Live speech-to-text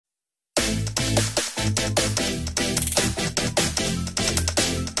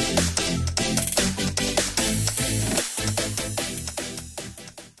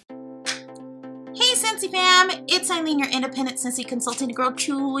fam, it's Eileen, your independent Scentsy consulting girl.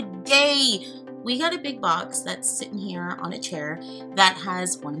 Today, we got a big box that's sitting here on a chair that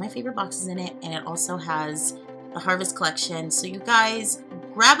has one of my favorite boxes in it, and it also has the Harvest collection. So you guys,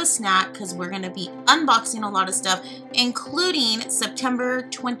 grab a snack because we're going to be unboxing a lot of stuff, including September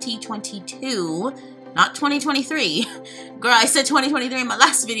 2022. Not 2023. Girl, I said 2023 in my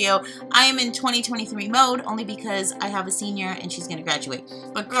last video. I am in 2023 mode only because I have a senior and she's gonna graduate.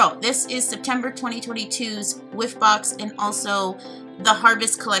 But girl, this is September 2022's Whiff Box and also the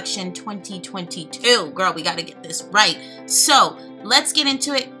Harvest Collection 2022. Girl, we gotta get this right. So let's get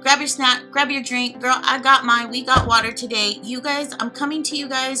into it. Grab your snack, grab your drink. Girl, I got mine. We got water today. You guys, I'm coming to you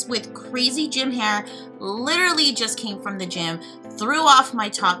guys with crazy gym hair. Literally just came from the gym. Threw off my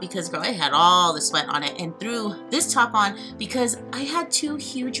top because, girl, I had all the sweat on it, and threw this top on because I had 2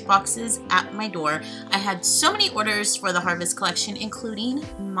 huge boxes at my door. I had so many orders for the Harvest collection, including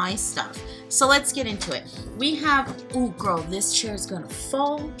my stuff. So let's get into it. We have, oh girl, this chair is gonna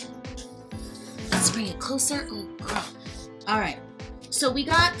fall. Let's bring it closer. Oh girl. All right. So we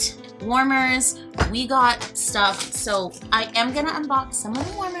got warmers, we got stuff. So I am gonna unbox some of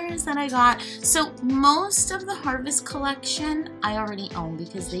the warmers that I got. So most of the Harvest collection I already own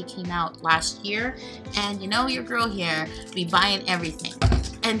because they came out last year, and you know your girl here be buying everything.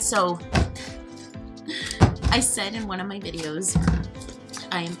 And so I said in one of my videos,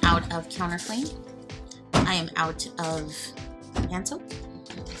 I am out of counter clean, I am out of hand soap,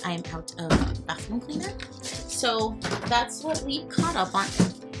 I am out of bathroom cleaner. So that's what we caught up on.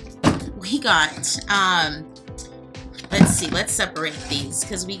 We got, let's see, let's separate these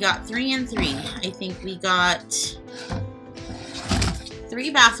because we got 3 and 3. I think we got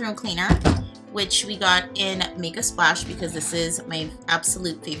 3 bathroom cleaner, which we got in Make a Splash because this is my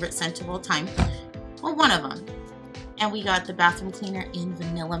absolute favorite scent of all time. Well, one of them. And we got the bathroom cleaner in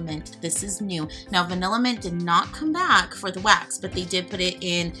Vanilla Mint. This is new. Now, Vanilla Mint did not come back for the wax, but they did put it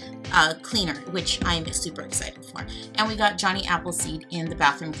in cleaner, which I'm super excited for. And we got Johnny Appleseed in the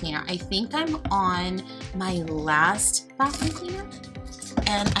bathroom cleaner. I think I'm on my last bathroom cleaner,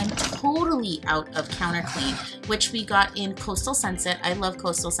 and I'm totally out of counter clean, which we got in Coastal Sunset. I love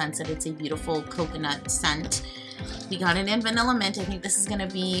Coastal Sunset. It's a beautiful coconut scent. We got it in Vanilla Mint. I think this is going to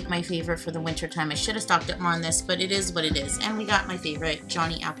be my favorite for the winter time. I should have stocked up more on this, but it is what it is. And we got my favorite,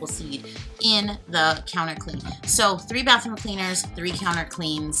 Johnny Appleseed, in the counter clean. So 3 bathroom cleaners, 3 counter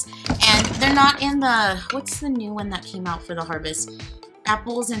cleans. And they're not in the, what's the new one that came out for the Harvest?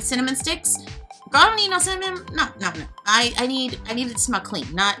 Apples and cinnamon sticks. Girl, I don't need no cinnamon. No. I need it to smell clean,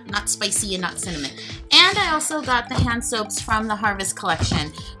 not spicy and not cinnamon. And I also got the hand soaps from the Harvest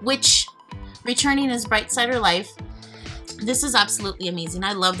collection, which returning is Bright Cider Life. This is absolutely amazing.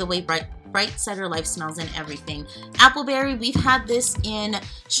 I love the way Bright Cider Life smells and everything. Appleberry, we've had this in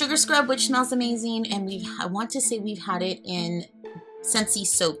Sugar Scrub, which smells amazing, and I want to say we've had it in Scentsy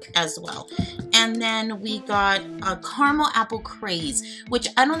Soap as well. And then we got a Caramel Apple Craze, which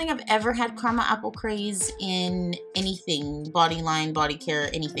I don't think I've ever had Caramel Apple Craze in anything, body line, body care,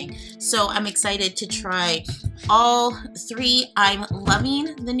 anything. So I'm excited to try all 3. I'm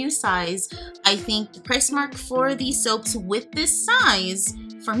loving the new size. I think the price mark for these soaps with this size,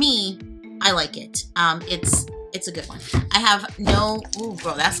 for me, I like it. It's a good one. I have no, ooh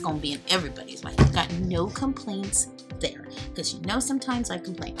girl, that's gonna be in everybody's mind. I've got no complaints there because you know sometimes I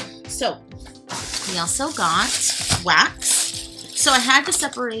complain. So we also got wax. So I had to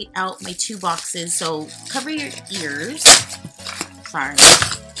separate out my 2 boxes. So cover your ears. Sorry.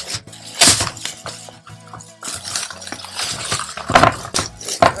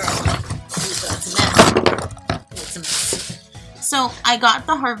 So I got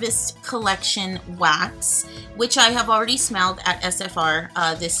the Harvest Collection wax, which I have already smelled at SFR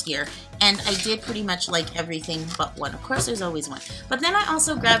this year. And I did pretty much like everything but one. Of course, there's always one. But then I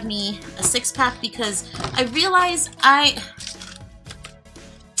also grabbed me a 6-pack because I realized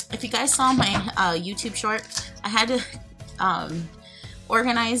if you guys saw my YouTube short, I had to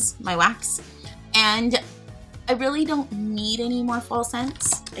organize my wax. And I really don't need any more fall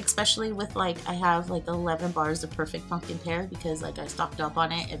scents, especially with I have 11 bars of Perfect Pumpkin Pear because I stocked up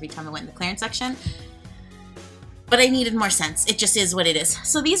on it every time I went in the clearance section. But I needed more scents. It just is what it is.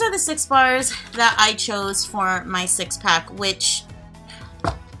 So these are the 6 bars that I chose for my 6-pack, which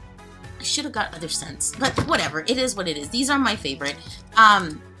I should have got other scents, but whatever. It is what it is. These are my favorite.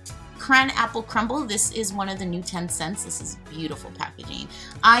 Cran Apple Crumble. This is one of the new 10 scents. This is beautiful packaging.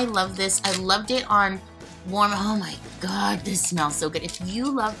 I love this. I loved it on warm. Oh my god, this smells so good. If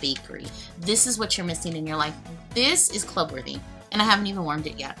you love bakery, this is what you're missing in your life. This is club worthy, and I haven't even warmed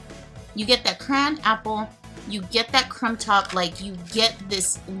it yet. You get that cran apple, you get that crumb top, you get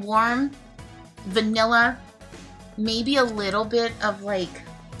this warm vanilla maybe a little bit of like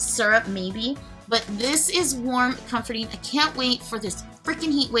syrup, maybe. But this is warm, comforting. I can't wait for this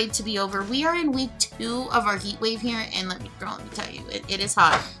freaking heat wave to be over. We are in week 2 of our heat wave here, and let me tell you, it is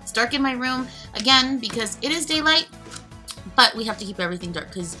hot. It's dark in my room, again, because it is daylight, but we have to keep everything dark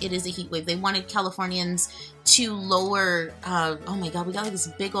because it is a heat wave. They wanted Californians to lower, oh my god, we got like this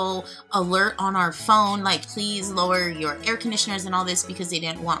big old alert on our phone, like please lower your air conditioners and all this because they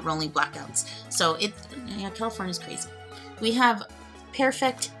didn't want rolling blackouts. So yeah, California's crazy. We have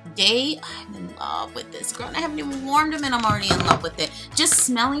Perfect Day. I'm in love with this, girl. I haven't even warmed them and I'm already in love with it. Just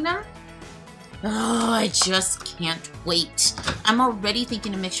smelling them, oh, I just can't wait. I'm already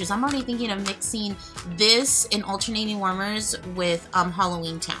thinking of mixtures. I'm already thinking of mixing this in alternating warmers with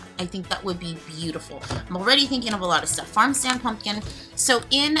Halloween Town. I think that would be beautiful. I'm already thinking of a lot of stuff. Farm stand pumpkin. So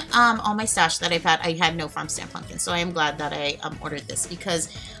in all my stash that I've had, I had no farm stand pumpkin. So I am glad that I ordered this because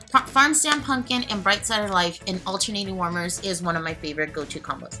farm stand pumpkin and Bright Side of Life in alternating warmers is one of my favorite go-to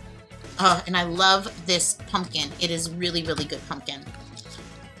combos. And I love this pumpkin. It is really, really good pumpkin.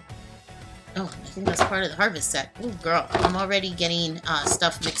 Oh, I think that's part of the harvest set. Oh, girl, I'm already getting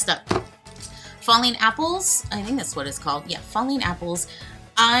stuff mixed up. Falling Apples, I think that's what it's called. Yeah, Falling Apples.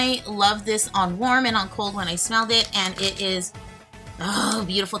 I love this on warm and on cold when I smelled it, and it is, oh,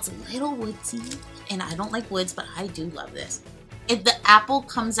 beautiful. It's a little woodsy, and I don't like woods, but I do love this. The apple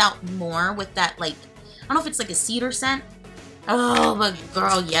comes out more with that, like, I don't know if it's like a cedar scent. Oh, but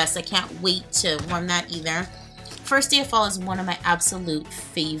girl, yes, I can't wait to warm that either. First Day of Fall is one of my absolute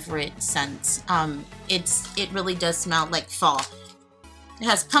favorite scents. It really does smell like fall. It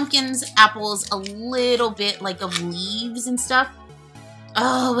has pumpkins, apples, a little bit like of leaves and stuff.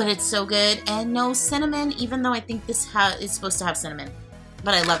 Oh, but it's so good. And no cinnamon, even though I think this is supposed to have cinnamon.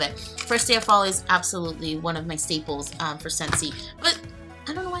 But I love it. First Day of Fall is absolutely one of my staples for Scentsy. But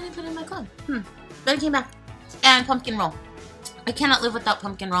I don't know why I didn't put it in my club. But it came back. And pumpkin roll. I cannot live without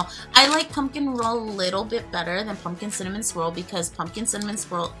pumpkin roll. I like pumpkin roll a little bit better than pumpkin cinnamon swirl because pumpkin cinnamon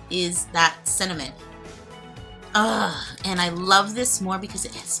swirl is that cinnamon. And I love this more because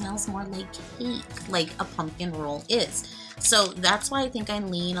it smells more like cake, like a pumpkin roll is. So that's why I think I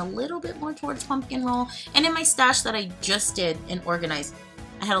lean a little bit more towards pumpkin roll. And in my stash that I just did and organized,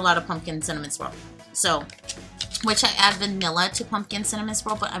 I had a lot of pumpkin cinnamon swirl. So, which I add vanilla to pumpkin cinnamon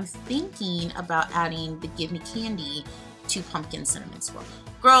swirl, but I'm thinking about adding the Give Me Candy to pumpkin cinnamon swirl.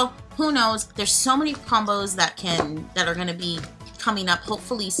 Girl, who knows? There's so many combos that are going to be coming up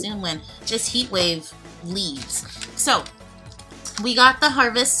hopefully soon when this heat wave leaves. So we got the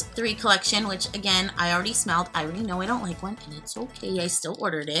Harvest 3 collection, which again I already smelled. I already know I don't like one, and it's okay. I still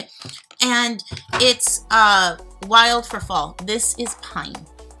ordered it, and it's Wild for Fall. This is pine,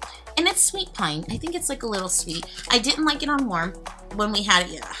 and it's sweet pine. I think it's like a little sweet. I didn't like it on warm when we had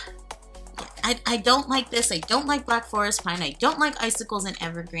it. Yeah. I don't like this. I don't like Black Forest pine. I don't like icicles and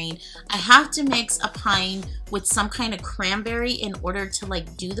evergreen. I have to mix a pine with some kind of cranberry in order to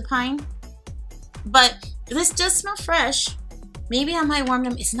like do the pine. But this does smell fresh. Maybe I might warm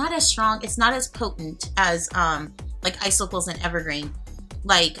them. It's not as strong. It's not as potent as like icicles and evergreen.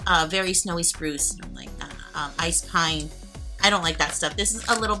 Like very snowy spruce, like ice pine. I don't like that stuff. This is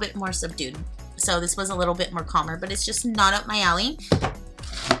a little bit more subdued. So this was a little bit more calmer, but it's just not up my alley.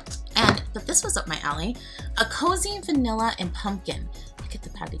 But this was up my alley. A Cozy Vanilla and Pumpkin. Look at the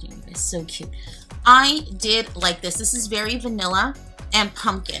packaging, it's so cute. I did like this. This is very vanilla and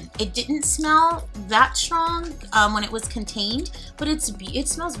pumpkin. It didn't smell that strong when it was contained, but it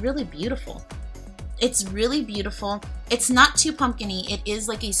smells really beautiful. It's really beautiful. It's not too pumpkin-y. It is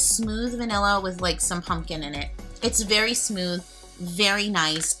like a smooth vanilla with like some pumpkin in it. It's very smooth. Very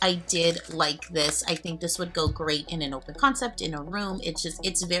nice. I did like this. I think this would go great in an open concept, in a room.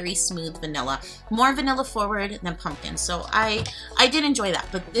 It's very smooth vanilla. More vanilla forward than pumpkin. So I did enjoy that.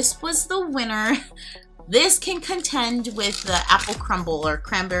 But this was the winner. This can contend with the apple crumble or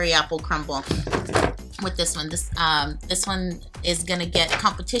cranberry apple crumble. With this one. This one is gonna get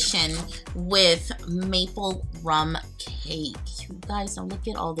competition with maple rum cake. You guys, don't look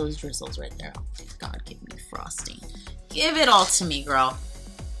at all those drizzles right there. Oh my God, give me frosting. Give it all to me, girl.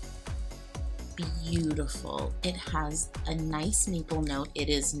 Beautiful. It has a nice maple note. It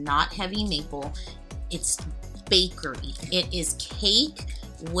is not heavy maple. It's bakery. It is cake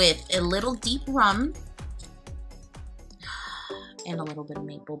with a little deep rum and a little bit of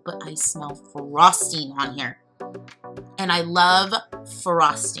maple, but I smell frosting on here. And I love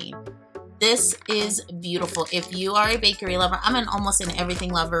frosting. This is beautiful. If you are a bakery lover, I'm almost an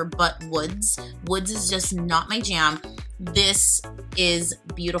everything lover but woods. Woods is just not my jam. This is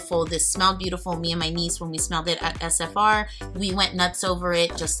beautiful. This smelled beautiful. Me and my niece, when we smelled it at SFR, we went nuts over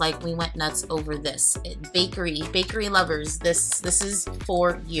it, just like we went nuts over this. Bakery lovers, this is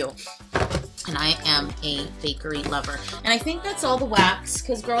for you. And I am a bakery lover. And I think that's all the wax,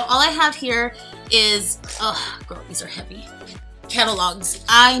 because girl, all I have here is, oh girl, these are heavy, catalogs.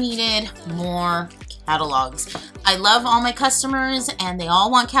 I needed more catalogs. I love all my customers and they all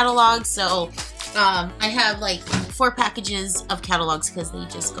want catalogs, so I have like 4 packages of catalogs because they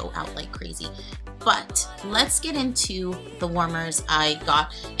just go out like crazy. But let's get into the warmers I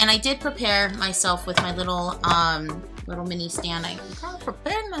got. And I did prepare myself with my little mini stand. I kind of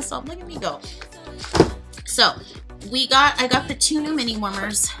prepared myself. Look at me go. So I got the 2 new mini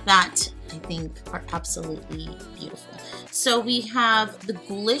warmers that I think are absolutely beautiful. So we have the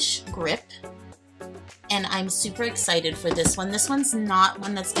Ghoulish Grip, and I'm super excited for this one. This one's not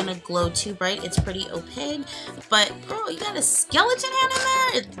one that's gonna glow too bright. It's pretty opaque, but girl, you got a skeleton hand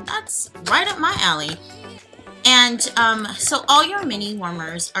in there? That's right up my alley. And so all your mini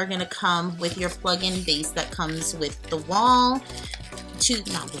warmers are gonna come with your plug-in base that comes with the wall.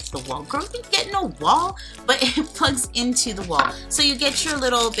 Not with the wall, girl, you get no wall, but it plugs into the wall. So you get your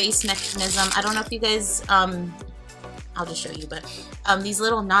little base mechanism. I don't know if you guys, I'll just show you, but these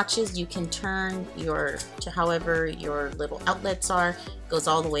little notches you can turn to however your little outlets are, goes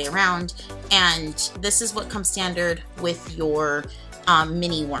all the way around, and this is what comes standard with your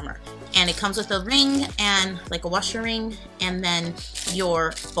mini warmer. And it comes with a ring, and like a washer ring, and then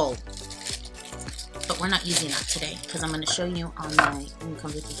your bulb. But we're not using that today because I'm going to show you on my when it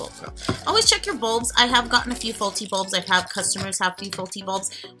comes with the bulb, girl. Always check your bulbs. I have gotten a few faulty bulbs. I've had customers have a few faulty bulbs.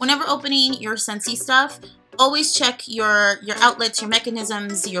 Whenever opening your Scentsy stuff, always check your outlets, your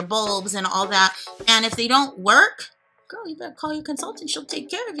mechanisms, your bulbs, and all that. And if they don't work, girl, you better call your consultant. She'll take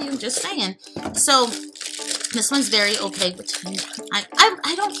care of you. I'm just saying. So this one's very opaque, which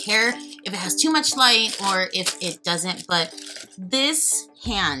I don't care if it has too much light or if it doesn't, but this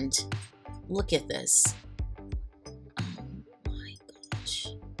hand, look at this. Oh my gosh.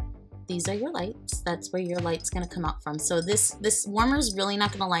 These are your lights. That's where your light's gonna come out from. So this warmer is really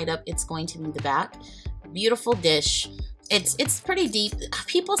not gonna light up. It's going to be the back. Beautiful dish. It's pretty deep.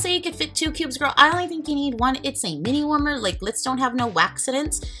 People say you could fit 2 cubes, girl. I only think you need 1. It's a mini warmer. Like, let's don't have no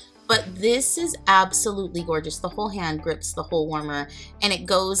waxidents. But this is absolutely gorgeous. The whole hand grips the whole warmer, and it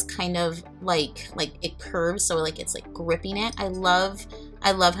goes kind of like it curves, so like it's like gripping it. I love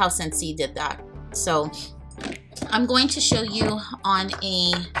how Scentsy did that. So I'm going to show you on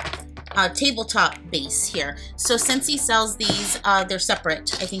a tabletop base here. So Scentsy sells these, they're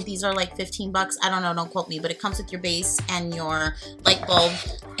separate. I think these are like 15 bucks. I don't know, don't quote me, but it comes with your base and your light bulb,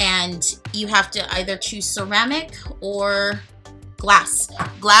 and you have to either choose ceramic or glass.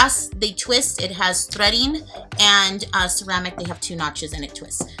 Glass, they twist, it has threading, and ceramic, they have 2 notches and it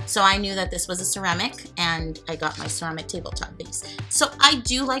twists. So I knew that this was a ceramic, and I got my ceramic tabletop base. So I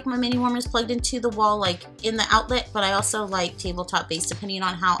do like my mini warmers plugged into the wall, like in the outlet, but I also like tabletop base depending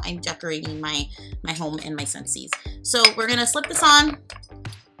on how I'm decorating my home and my Scentsy's. So we're gonna slip this on,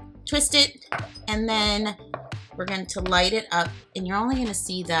 twist it, and then we're going to light it up, and you're only gonna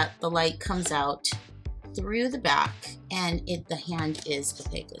see that the light comes out through the back, and the hand is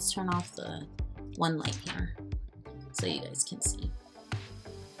opaque. Let's turn off the one light here so you guys can see.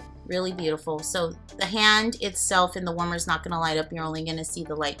 Really beautiful. So the hand itself in the warmer is not going to light up. You're only going to see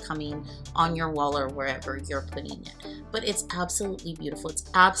the light coming on your wall or wherever you're putting it. But it's absolutely beautiful. It's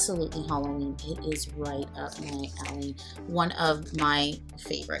absolutely Halloween. It is right up my alley. One of my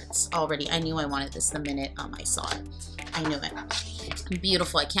favorites already. I knew I wanted this the minute I saw it. I knew it.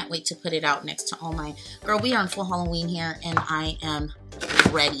 Beautiful. I can't wait to put it out next to all my... Girl, we are in full Halloween here, and I am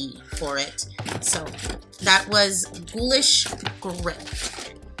ready for it. So that was Ghoulish Grip.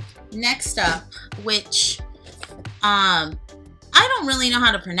 Next up, which I don't really know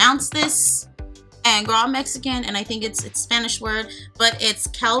how to pronounce this, and girl, I'm Mexican, and I think it's a Spanish word, but it's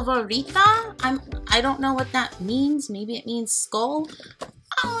calvarita. I don't know what that means. Maybe it means skull.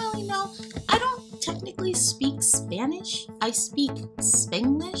 I don't really know. I don't technically speak Spanish. I speak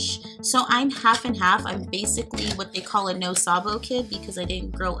Spanglish, so I'm half and half. I'm basically what they call a no sabo kid because I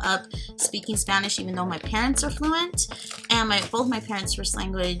didn't grow up speaking Spanish, even though my parents are fluent, and both my parents' first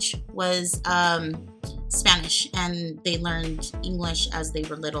language was Spanish, and they learned English as they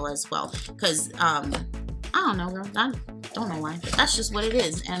were little as well. Because I don't know, girl. I don't know why, but that's just what it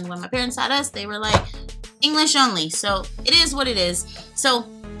is. And when my parents had us, they were like English only, so it is what it is. So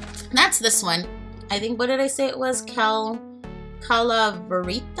that's this one. I think, what did I say it was? Calaverita?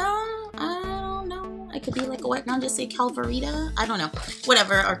 I don't know. I could be like a white now, just say Calvarita. I don't know.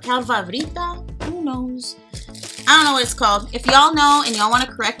 Whatever. Or Calvarita. Who knows? I don't know what it's called. If y'all know and y'all want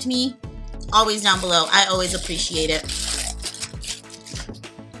to correct me, always down below. I always appreciate it.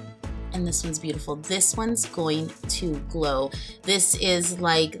 And this one's beautiful. This one's going to glow. This is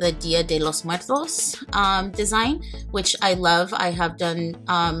like the Dia de los Muertos design, which I love. I have done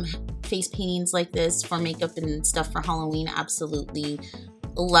face paintings like this for makeup and stuff for Halloween. Absolutely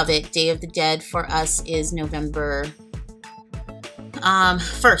love it. Day of the Dead for us is November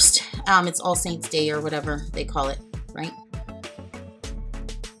 1st. It's All Saints Day or whatever they call it, right?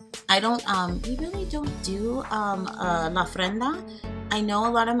 I don't, we really don't do La Ofrenda. I know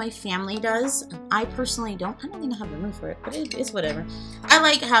a lot of my family does. I personally don't. I don't think I have the room for it, but it's whatever. I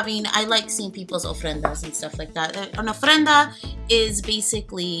like seeing people's ofrendas and stuff like that. An ofrenda is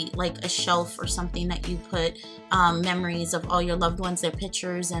basically like a shelf or something that you put memories of all your loved ones, their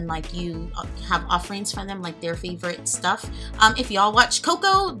pictures, and like you have offerings for them, like their favorite stuff. If y'all watch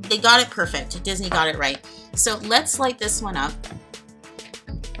Coco, they got it perfect. Disney got it right. So let's light this one up.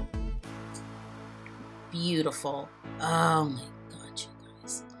 Beautiful. Oh my God, you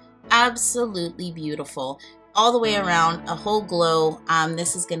guys. Absolutely beautiful. All the way around, a whole glow.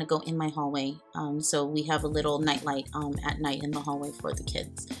 This is gonna go in my hallway. So we have a little night light at night in the hallway for the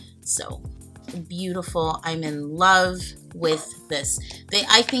kids. So beautiful. I'm in love with this.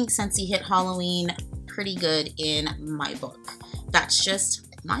 I think Scentsy hit Halloween pretty good in my book. That's just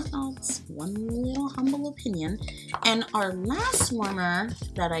my thoughts, one little humble opinion. And our last warmer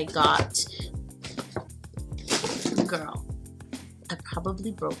that I got, girl, I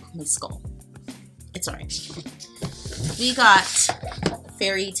probably broke my skull. It's alright. We got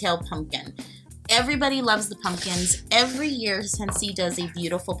Fairy Tale Pumpkin. Everybody loves the pumpkins. Every year Scentsy does a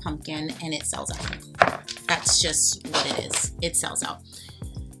beautiful pumpkin and it sells out. That's just what it is. It sells out.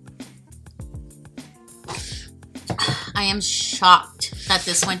 I am shocked that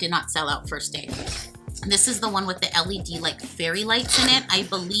this one did not sell out first day. This is the one with the LED like fairy lights in it. I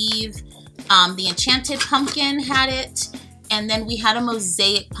believe the Enchanted Pumpkin had it, and then we had a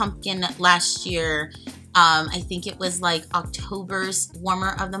mosaic pumpkin last year. I think it was like October's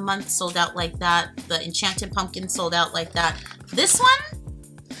warmer of the month sold out like that. The Enchanted Pumpkin sold out like that. This one,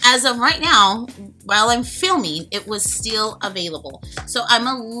 as of right now, while I'm filming, it was still available. So I'm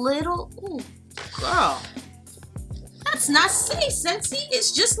a little, ooh, girl. That's not safe, Scentsy.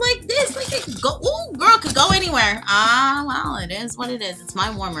 It's just like this. Like it go, ooh, girl, could go anywhere. Ah, well, it is what it is. It's my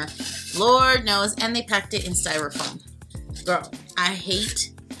warmer. Lord knows. And they packed it in styrofoam. Girl, I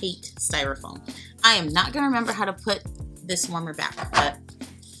hate styrofoam. I am not going to remember how to put this warmer back, but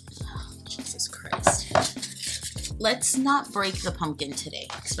oh, Jesus Christ. Let's not break the pumpkin today,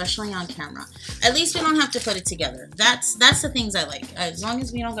 especially on camera. At least we don't have to put it together. That's the things I like, as long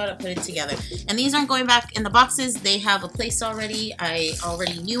as we don't got to put it together. And these aren't going back in the boxes. They have a place already. I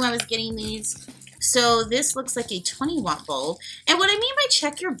already knew I was getting these. So this looks like a 20-watt bulb. And what I mean by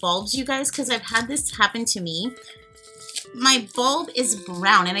check your bulbs, you guys, because I've had this happen to me. My bulb is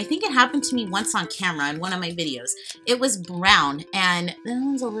brown, and I think it happened to me once on camera in one of my videos. It was brown, and that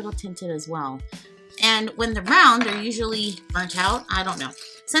one's a little tinted as well. And when they're brown, they're usually burnt out. I don't know.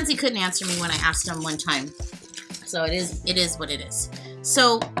 Scentsy couldn't answer me when I asked him one time. So it is what it is.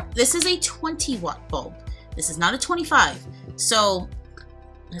 So this is a 20-watt bulb. This is not a 25. So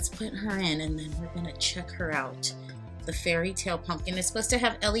let's put her in, and then we're gonna check her out. The Fairy Tale Pumpkin is supposed to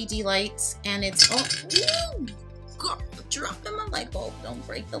have LED lights, and it's, oh, ooh, girl, dropping my light bulb. Don't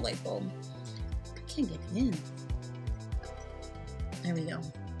break the light bulb. I can't get it in. There we go.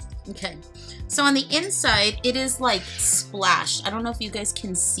 Okay, so on the inside, it is like splashed. I don't know if you guys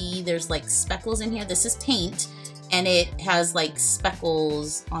can see, there's like speckles in here. This is paint, and it has like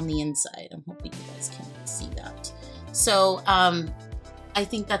speckles on the inside. I'm hoping you guys can see that. So, I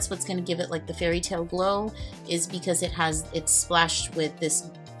think that's what's gonna give it like the fairy tale glow, is because it's splashed with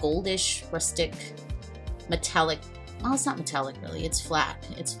this goldish, rustic, metallic, well, it's not metallic really, it's flat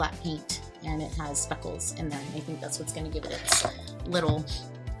paint, and it has speckles in there. And I think that's what's gonna give it its little,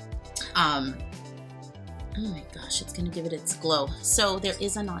 oh my gosh, it's gonna give it its glow. So there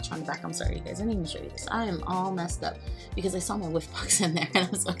is a notch on the back. I'm sorry, you guys, I didn't even show you this. I am all messed up because I saw my whiff box in there, and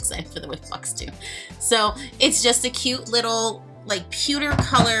I'm so excited for the whiff box too. So it's just a cute little like pewter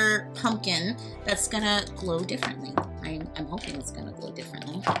color pumpkin that's gonna glow differently. I'm hoping it's gonna glow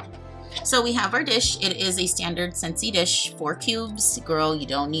differently. So we have our dish. It is a standard Scentsy dish, 4 cubes. Girl, you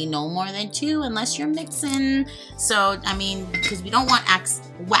don't need no more than 2 unless you're mixing. So, I mean, because we don't want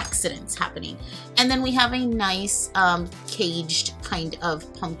waxidents happening. And then we have a nice caged kind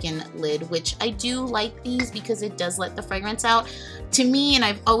of pumpkin lid, which I do like these because it does let the fragrance out. To me, and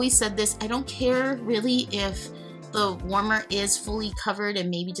I've always said this, I don't care really if the warmer is fully covered and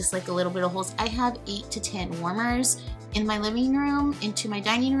maybe just like a little bit of holes. I have 8 to 10 warmers in my living room, into my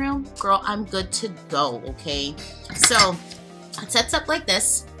dining room. Girl, I'm good to go, okay? So it sets up like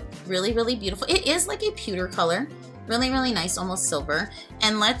this. Really, really beautiful. It is like a pewter color. Really, really nice, almost silver.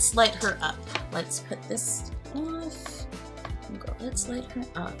 And let's light her up. Let's put this off. Girl, let's light her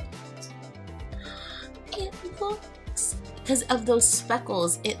up. It looks, because of those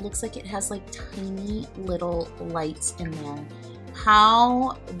speckles, it looks like it has like tiny little lights in there.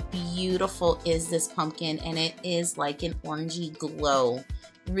 How beautiful is this pumpkin? And it is like an orangey glow.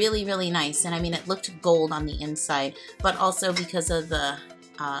 Really, really nice. And I mean, it looked gold on the inside, but also because of the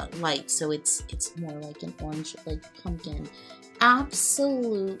light, so it's more like an orange, like pumpkin.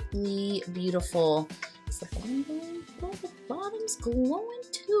 Absolutely beautiful. Is the bottom glowing? Oh, the bottom's glowing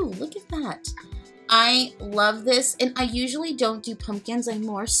too. Look at that. I love this, and I usually don't do pumpkins. I'm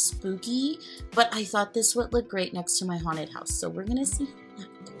more spooky, but I thought this would look great next to my haunted house, so we're gonna see how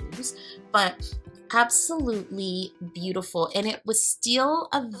that goes. But absolutely beautiful, and it was still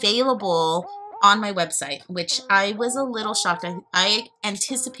available on my website, which I was a little shocked. I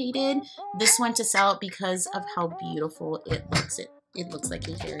anticipated this one to sell because of how beautiful it looks. It looks like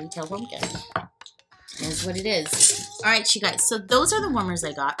a fairy tale pumpkin. Is what it is. All right, you guys. So those are the warmers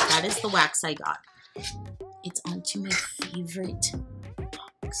I got. That is the wax I got. It's on to my favorite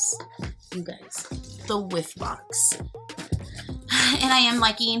box, you guys. The Whiff Box. And I am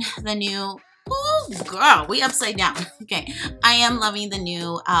liking the new. Oh, girl, we upside down. Okay, I am loving the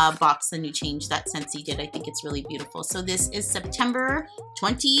new box, the new change that Scentsy did. I think it's really beautiful. So this is September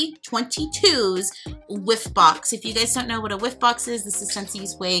 2022's Whiff Box. If you guys don't know what a Whiff Box is, this is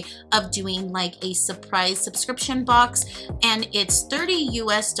Scentsy's way of doing like a surprise subscription box, and it's $30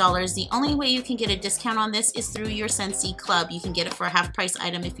 US. The only way you can get a discount on this is through your Scentsy Club. You can get it for a half price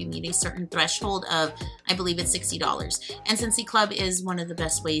item if you meet a certain threshold of, I believe it's $60. And Scentsy Club is one of the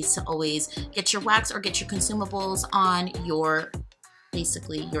best ways to always get your wax or get your consumables on your,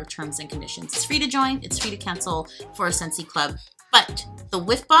 basically your terms and conditions. It's free to join, it's free to cancel for a Scentsy Club. But the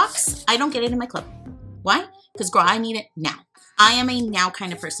Whiff Box, I don't get it in my club. Why? Because girl, I need it now. I am a now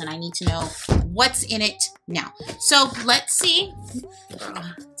kind of person. I need to know what's in it now. So let's see.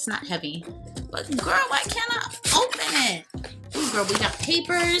 It's not heavy, but girl, why can't I open it? Ooh, girl, we got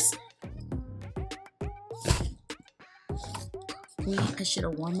papers. I should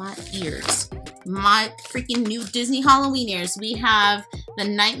have worn my ears. My freaking new Disney Halloween ears. We have the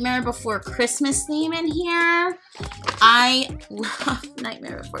Nightmare Before Christmas theme in here. I love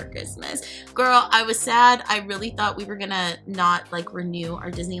Nightmare Before Christmas. Girl, I was sad. I really thought we were gonna not like renew our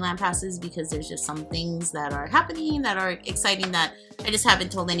Disneyland passes because there's just some things that are happening that are exciting that I just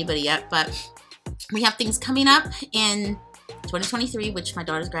haven't told anybody yet. But we have things coming up in 2023, which my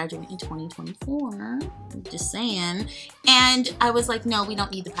daughter's graduating in 2024. I'm just saying. And I was like, no, we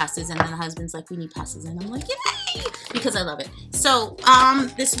don't need the passes. And then the husband's like, we need passes. And I'm like, yay! Because I love it. So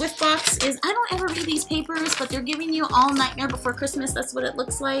this Whiff Box is, I don't ever read these papers, but they're giving you all Nightmare Before Christmas. That's what it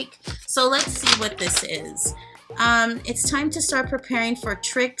looks like. So let's see what this is. It's time to start preparing for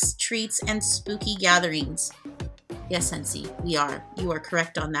tricks, treats, and spooky gatherings. Yes, Scentsy, we are. You are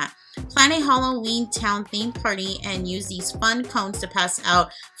correct on that. Plan a Halloween town themed party and use these fun cones to pass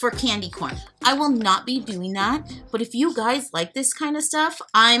out for candy corn. I will not be doing that, but if you guys like this kind of stuff,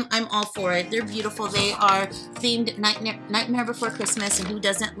 I'm all for it. They're beautiful. They are themed Nightmare Before Christmas, and who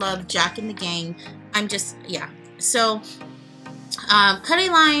doesn't love Jack and the Gang? I'm just, yeah. So cut a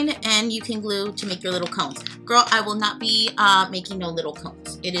line and you can glue to make your little cones. Girl, I will not be making no little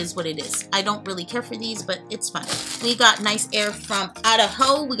cones. It is what it is. I don't really care for these, but it's fun. We got nice air from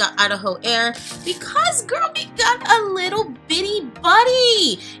Idaho. We got Idaho air because, girl, we got a little bitty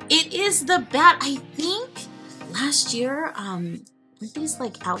buddy. It is the bat. I think last year, weren't these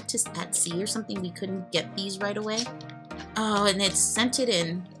like out at sea or something? We couldn't get these right away. Oh, and it's scented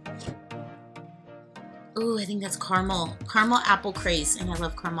in. Ooh, I think that's caramel apple craze, and I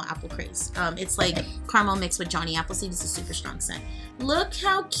love caramel apple craze. It's like caramel mixed with Johnny Appleseed. It's a super strong scent. Look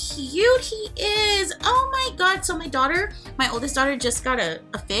how cute he is. Oh my god. So my daughter, my oldest daughter, just got a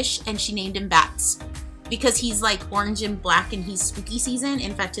fish, and she named him Bats because he's like orange and black, and he's spooky season.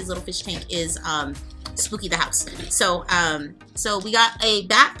 In fact, his little fish tank is Spooky the House. So so we got a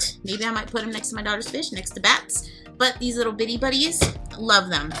bat. Maybe I might put him next to my daughter's fish, next to Bats. But these little bitty buddies, love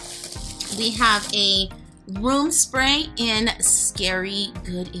them. We have a room spray in Scary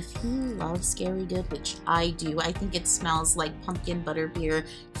Good. If you love Scary Good, which I do, I think it smells like pumpkin butterbeer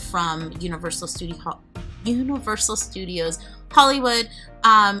from Universal Universal Studios Hollywood.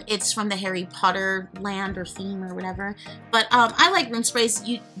 It's from the Harry Potter land or theme or whatever. But I like room sprays.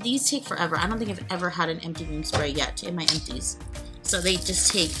 These take forever. I don't think I've ever had an empty room spray yet in my empties. So they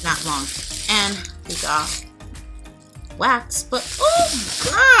just take that long. And we got wax. But oh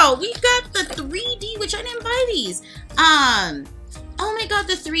girl, we got the 3D, which I didn't buy these. Oh my god,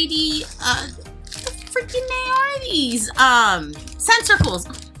 the 3D freaking they are these scent circles.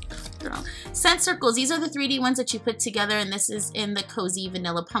 Girl. Scent circles. These are the 3D ones that you put together, and this is in the Cozy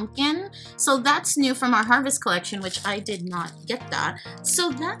Vanilla Pumpkin. So that's new from our Harvest collection, which I did not get that.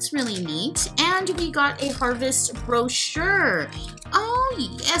 So that's really neat. And we got a Harvest brochure.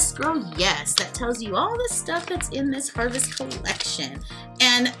 Oh yes, girl, yes. That tells you all the stuff that's in this Harvest collection.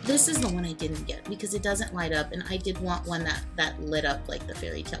 And this is the one I didn't get because it doesn't light up, and I did want one that lit up like the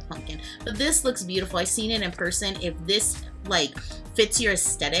fairy tale pumpkin. But this looks beautiful. I've seen it in person. If this like fits your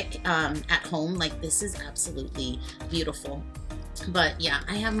aesthetic at home, like this is absolutely beautiful. But yeah,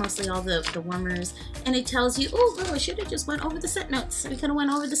 I have mostly all the warmers, and it tells you, oh girl, I should have just went over the set notes. We could have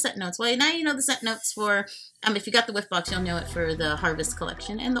went over the set notes. Well, now you know the set notes for if you got the Whiff Box, you'll know it for the Harvest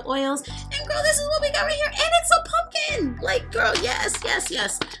collection. And the oils, and girl, this is what we got right here, and it's a pumpkin. Like girl, yes, yes,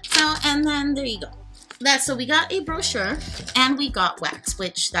 yes. So, and then there you go. So we got a brochure, and we got wax,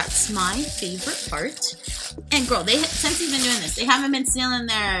 which that's my favorite part. And girl, Scentsy's been doing this. They haven't been stealing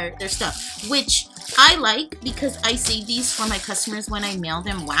their stuff, which I like because I save these for my customers when I mail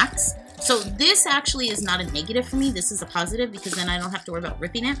them wax. So this actually is not a negative for me. This is a positive because then I don't have to worry about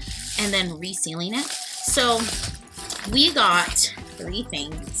ripping it and then resealing it. So we got 3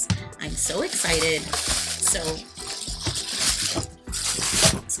 things. I'm so excited. So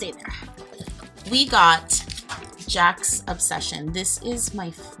stay there. We got Jack's Obsession. This is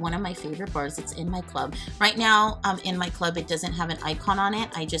one of my favorite bars. It's in my club. Right now, in my club, it doesn't have an icon on it.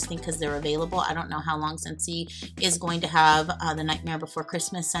 I just think because they're available. I don't know how long Scentsy is going to have the Nightmare Before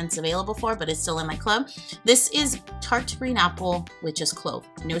Christmas scents available for, but it's still in my club. This is tart green apple with just clove,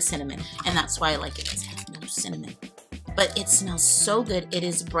 no cinnamon. And that's why I like it, because it has no cinnamon. But it smells so good. It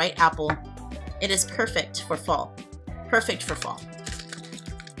is bright apple. It is perfect for fall. Perfect for fall.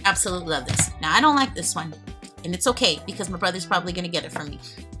 Absolutely love this. Now, I don't like this one. And it's okay, because my brother's probably going to get it from me.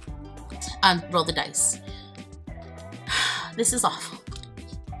 Roll the dice. This is awful.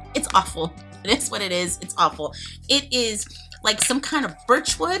 It's awful. It is what it is. It's awful. It is like some kind of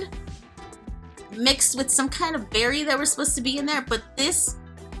birchwood mixed with some kind of berry that was supposed to be in there. But this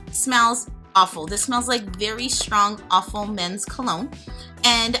smells awful. This smells like very strong, awful men's cologne.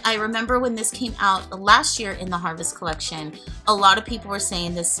 And I remember when this came out last year in the Harvest collection, a lot of people were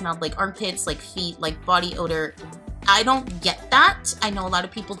saying this smelled like armpits, like feet, like body odor. I don't get that. I know a lot of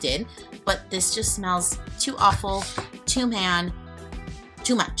people did, but this just smells too awful, too man,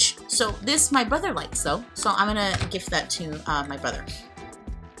 too much. So this my brother likes though, so I'm gonna gift that to my brother.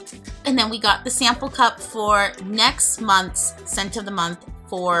 And then we got the sample cup for next month's Scent of the Month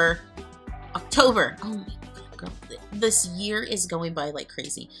for October. Oh my god, girl. This year is going by like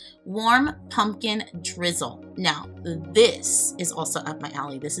crazy. Warm Pumpkin Drizzle. Now, this is also up my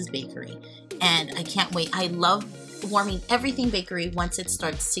alley. This is bakery. And I can't wait. I love warming everything bakery once it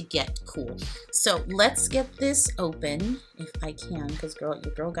starts to get cool. So let's get this open if I can, because girl,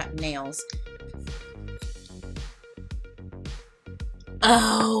 your girl got nails.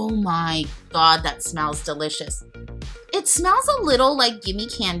 Oh my god, that smells delicious. It smells a little like Gimme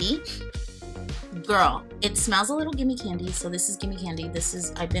Candy. Girl, it smells a little Gimme Candy. So this is Gimme Candy. This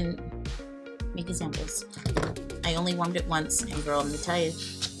is, I've been making samples. I only warmed it once, and girl, let me tell you,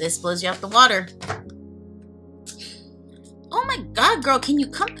 this blows you out the water. Oh my god, girl, can you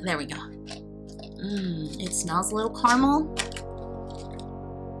come? There we go. It smells a little caramel.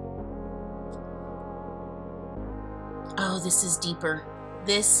 Oh, this is deeper.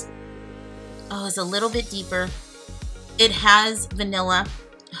 This, oh, is a little bit deeper. It has vanilla.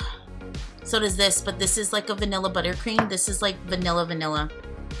 So does this, but this is like a vanilla buttercream. This is like vanilla.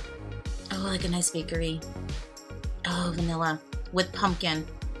 Oh, like a nice bakery. Oh, vanilla with pumpkin.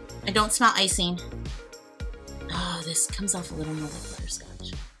 I don't smell icing. Oh, this comes off a little more like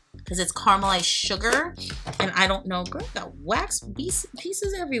butterscotch because it's caramelized sugar, and I don't know, girl, got wax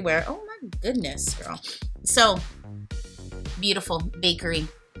pieces everywhere. Oh my goodness, girl. So beautiful bakery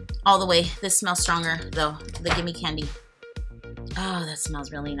all the way. This smells stronger though, the Gimme Candy. Oh, that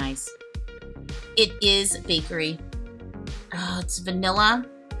smells really nice. It is bakery. Oh, it's vanilla,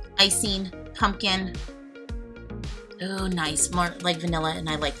 icing, pumpkin. Oh, nice. More like vanilla, and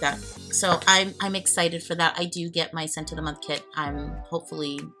I like that. So I'm excited for that. I do get my Scent of the Month kit.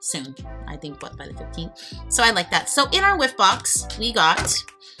 Hopefully soon. I think, what, by the 15th? So I like that. So in our Whiff Box, we got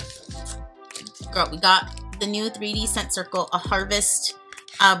Girl, we got the new 3D Scent Circle, a Harvest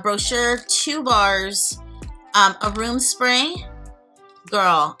brochure, 2 bars, a room spray,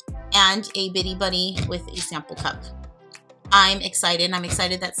 girl, and a Bitty Buddy with a sample cup. I'm excited. I'm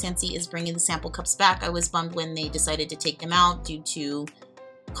excited that Scentsy is bringing the sample cups back. I was bummed when they decided to take them out due to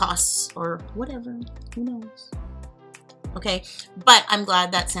costs or whatever. Who knows? Okay, but I'm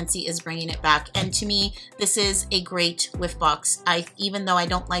glad that Scentsy is bringing it back. And to me, this is a great whiff box. Even though I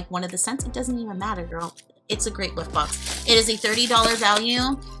don't like one of the scents, it doesn't even matter, girl. It's a great whiff box. It is a $30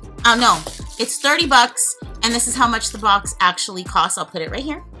 value. Oh no, it's 30 bucks, and this is how much the box actually costs. I'll put it right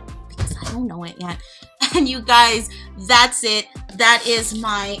here because I don't know it yet. And you guys, that's it. That is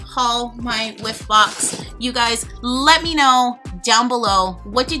my haul, my whiff box. You guys, let me know down below,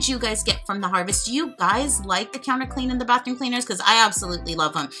 what did you guys get from the Harvest? Do you guys like the counter clean and the bathroom cleaners? Because I absolutely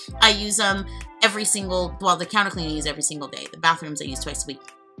love them. I use them every single, well, the counter cleaner I use every single day. The bathrooms I use twice a week.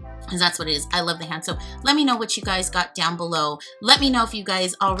 Because that's what it is. I love the hand soap. Let me know what you guys got down below. Let me know if you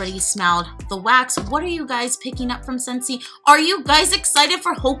guys already smelled the wax. What are you guys picking up from Scentsy? Are you guys excited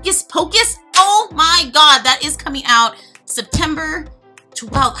for Hocus Pocus? Oh my God, that is coming out September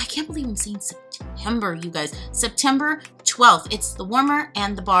 12th. I can't believe I'm saying September, you guys. September 12th. It's the warmer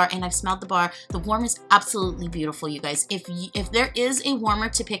and the bar, and I've smelled the bar. The warmer is absolutely beautiful, you guys. If there is a warmer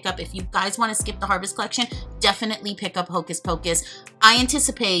to pick up, if you guys want to skip the Harvest collection, definitely pick up Hocus Pocus. I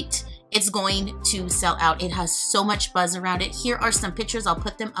anticipate it's going to sell out. It has so much buzz around it. Here are some pictures. I'll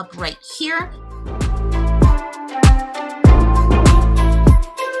put them up right here.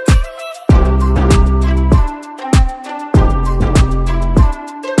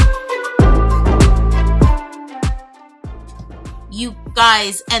 You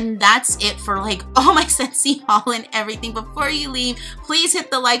guys, and that's it for like all my Scentsy haul and everything. Before you leave, please hit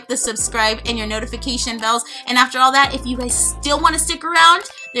the like, the subscribe, and your notification bells. And after all that, if you guys still want to stick around,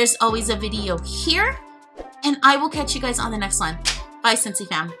 there's always a video here, and I will catch you guys on the next one. Bye, Scentsy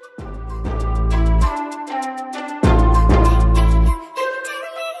Fam.